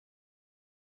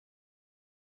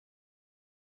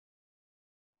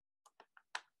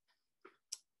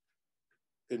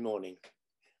Good morning.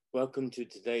 Welcome to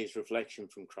today's reflection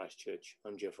from Christchurch.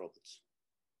 I'm Jeff Roberts.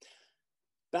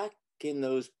 Back in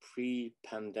those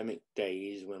pre-pandemic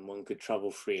days when one could travel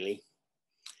freely,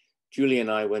 Julie and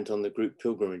I went on the group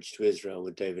pilgrimage to Israel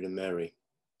with David and Bri.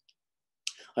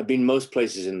 I've been most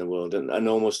places in the world and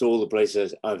almost all the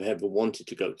places I've ever wanted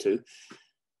to go to,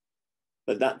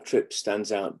 but that trip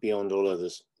stands out beyond all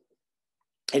others.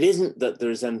 It isn't that there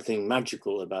is anything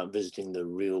magical about visiting the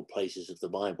real places of the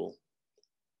Bible,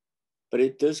 but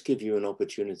it does give you an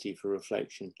opportunity for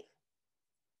reflection.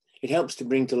 It helps to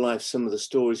bring to life some of the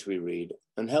stories we read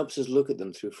and helps us look at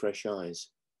them through fresh eyes.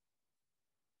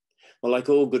 Well, like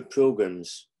all good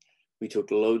pilgrims, we took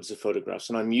loads of photographs,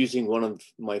 and I'm using one of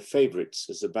my favorites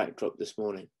as a backdrop this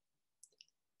morning.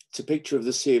 It's a picture of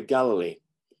the Sea of Galilee,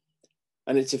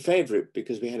 and it's a favorite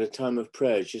because we had a time of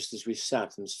prayer just as we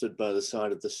sat and stood by the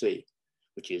side of the sea,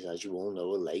 which is, as you all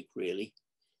know, a lake, really.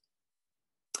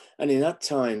 And in that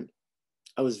time,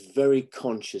 I was very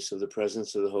conscious of the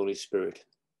presence of the Holy Spirit.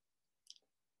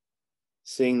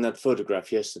 Seeing that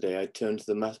photograph yesterday, I turned to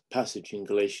the passage in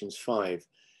Galatians 5,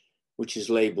 which is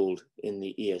labeled in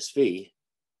the ESV,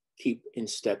 "Keep in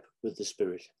step with the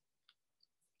Spirit."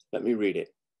 Let me read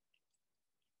it.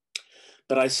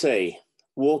 "But I say,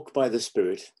 walk by the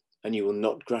Spirit, and you will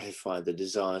not gratify the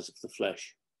desires of the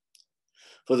flesh.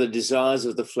 For the desires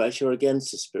of the flesh are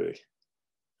against the Spirit,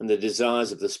 and the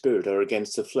desires of the Spirit are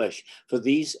against the flesh, for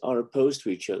these are opposed to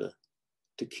each other,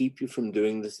 to keep you from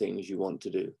doing the things you want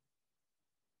to do.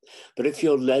 But if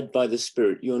you're led by the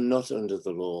Spirit, you're not under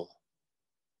the law.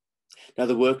 Now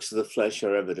the works of the flesh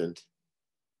are evident: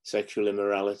 sexual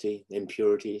immorality,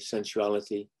 impurity,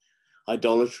 sensuality,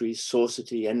 idolatry,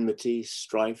 sorcery, enmity,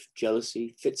 strife,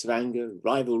 jealousy, fits of anger,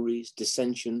 rivalries,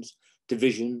 dissensions,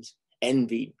 divisions,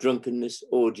 envy, drunkenness,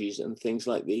 orgies, and things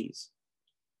like these.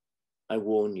 I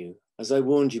warn you, as I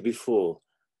warned you before,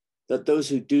 that those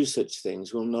who do such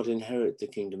things will not inherit the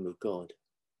kingdom of God.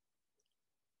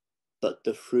 But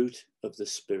the fruit of the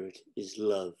Spirit is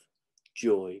love,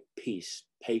 joy, peace,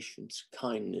 patience,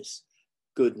 kindness,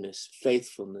 goodness,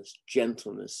 faithfulness,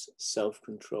 gentleness,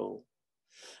 self-control.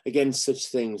 Against such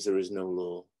things there is no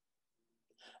law.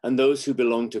 And those who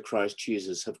belong to Christ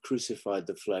Jesus have crucified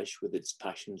the flesh with its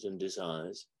passions and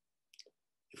desires.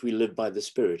 If we live by the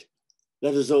Spirit,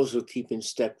 let us also keep in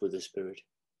step with the Spirit.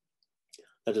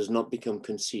 Let us not become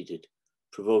conceited,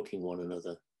 provoking one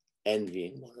another,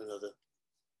 envying one another."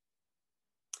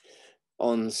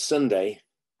 On Sunday,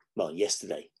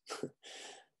 yesterday,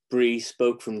 Bri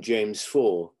spoke from James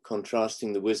 4,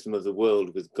 contrasting the wisdom of the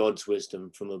world with God's wisdom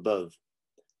from above,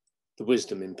 the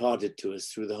wisdom imparted to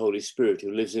us through the Holy Spirit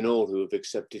who lives in all who have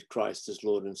accepted Christ as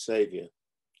Lord and Saviour.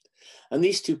 And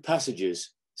these two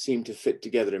passages seem to fit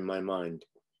together in my mind.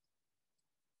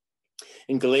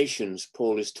 In Galatians,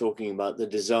 Paul is talking about the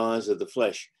desires of the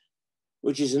flesh,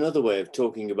 which is another way of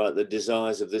talking about the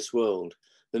desires of this world,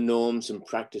 the norms and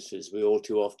practices we all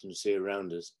too often see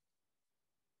around us.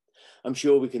 I'm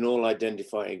sure we can all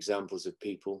identify examples of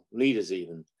people, leaders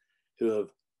even, who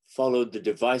have followed the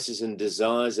devices and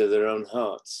desires of their own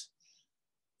hearts,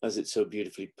 as it so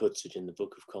beautifully puts it in the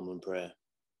Book of Common Prayer.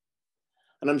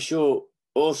 And I'm sure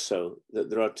also that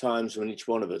there are times when each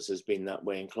one of us has been that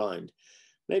way inclined.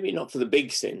 Maybe not for the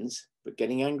big sins, but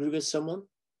getting angry with someone,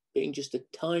 being just a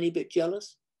tiny bit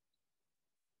jealous.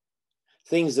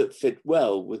 Things that fit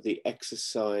well with the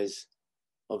exercise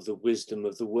of the wisdom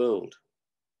of the world.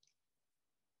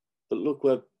 But look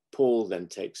where Paul then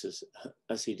takes us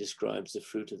as he describes the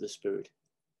fruit of the Spirit,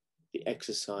 the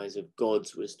exercise of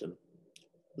God's wisdom: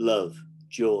 love,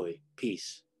 joy,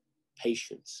 peace,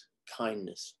 patience,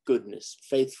 kindness, goodness,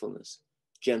 faithfulness,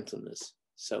 gentleness,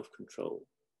 self-control.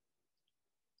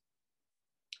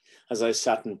 As I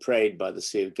sat and prayed by the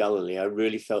Sea of Galilee, I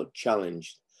really felt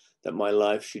challenged that my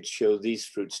life should show these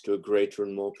fruits to a greater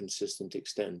and more consistent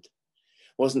extent.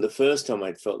 It wasn't the first time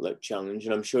I'd felt that challenge,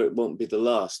 and I'm sure it won't be the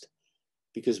last,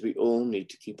 because we all need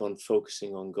to keep on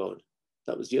focusing on God.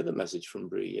 That was the other message from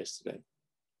Bri yesterday.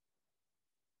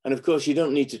 And of course, you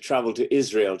don't need to travel to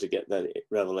Israel to get that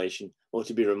revelation or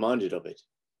to be reminded of it.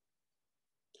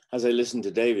 As I listened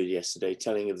to David yesterday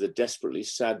telling of the desperately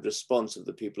sad response of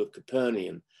the people of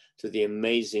Capernaum to the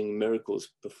amazing miracles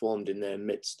performed in their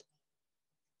midst,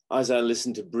 as I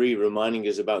listened to Bri reminding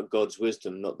us about God's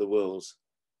wisdom, not the world's,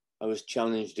 I was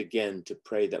challenged again to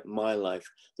pray that my life,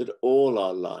 that all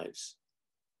our lives,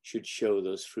 should show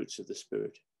those fruits of the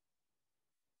Spirit.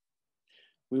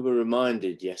 We were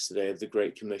reminded yesterday of the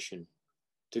Great Commission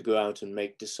to go out and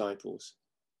make disciples.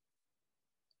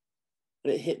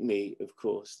 And it hit me, of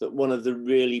course, that one of the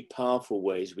really powerful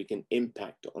ways we can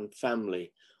impact on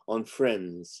family, on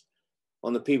friends,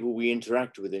 on the people we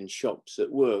interact with in shops,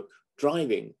 at work,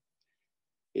 driving,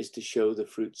 is to show the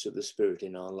fruits of the Spirit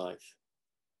in our life,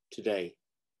 today,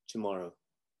 tomorrow,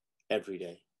 every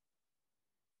day.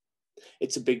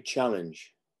 It's a big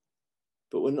challenge,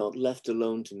 but we're not left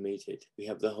alone to meet it. We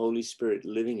have the Holy Spirit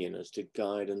living in us to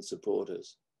guide and support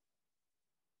us.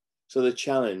 So the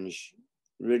challenge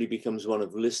really becomes one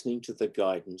of listening to the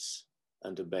guidance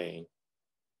and obeying.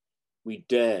 We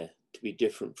dare to be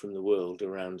different from the world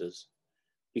around us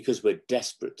because we're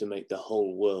desperate to make the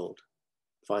whole world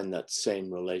find that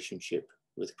same relationship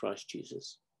with Christ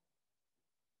Jesus.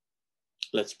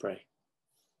 Let's pray.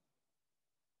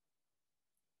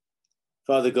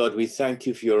 Father God, we thank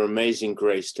you for your amazing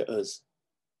grace to us,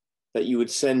 that you would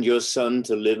send your Son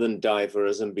to live and die for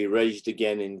us and be raised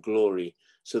again in glory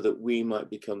so that we might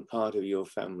become part of your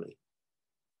family.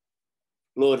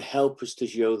 Lord, help us to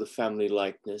show the family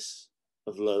likeness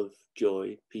of love,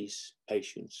 joy, peace,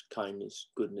 patience, kindness,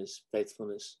 goodness,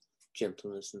 faithfulness,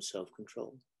 gentleness, and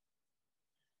self-control.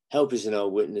 Help us in our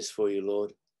witness for you,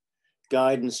 Lord.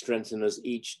 Guide and strengthen us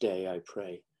each day, I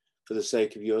pray, for the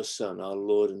sake of your Son, our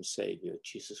Lord and Savior,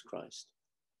 Jesus Christ.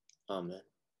 Amen.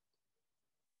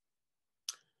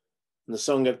 And the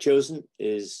song I've chosen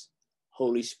is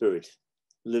Holy Spirit,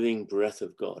 Living Breath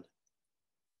of God,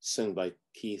 sung by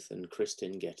Keith and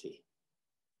Kristen Getty.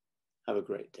 Have a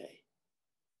great day.